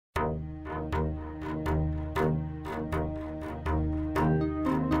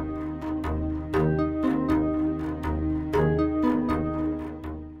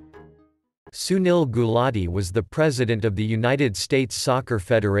Sunil Gulati was the president of the United States Soccer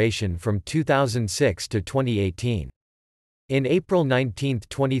Federation from 2006 to 2018. In April 19,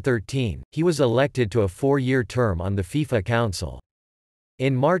 2013, he was elected to a four-year term on the FIFA Council.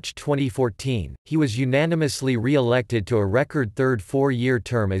 In March 2014, he was unanimously re-elected to a record third four-year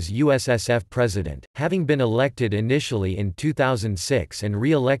term as USSF president, having been elected initially in 2006 and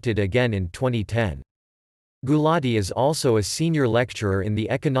re-elected again in 2010. Gulati is also a senior lecturer in the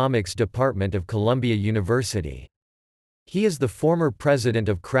economics department of Columbia University. He is the former president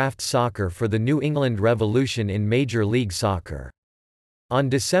of Kraft Soccer for the New England Revolution in Major League Soccer. On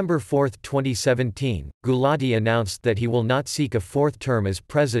December 4, 2017, Gulati announced that he will not seek a fourth term as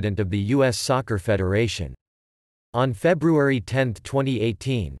president of the U.S. Soccer Federation. On February 10,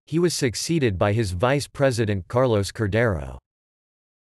 2018, he was succeeded by his vice president Carlos Cordeiro.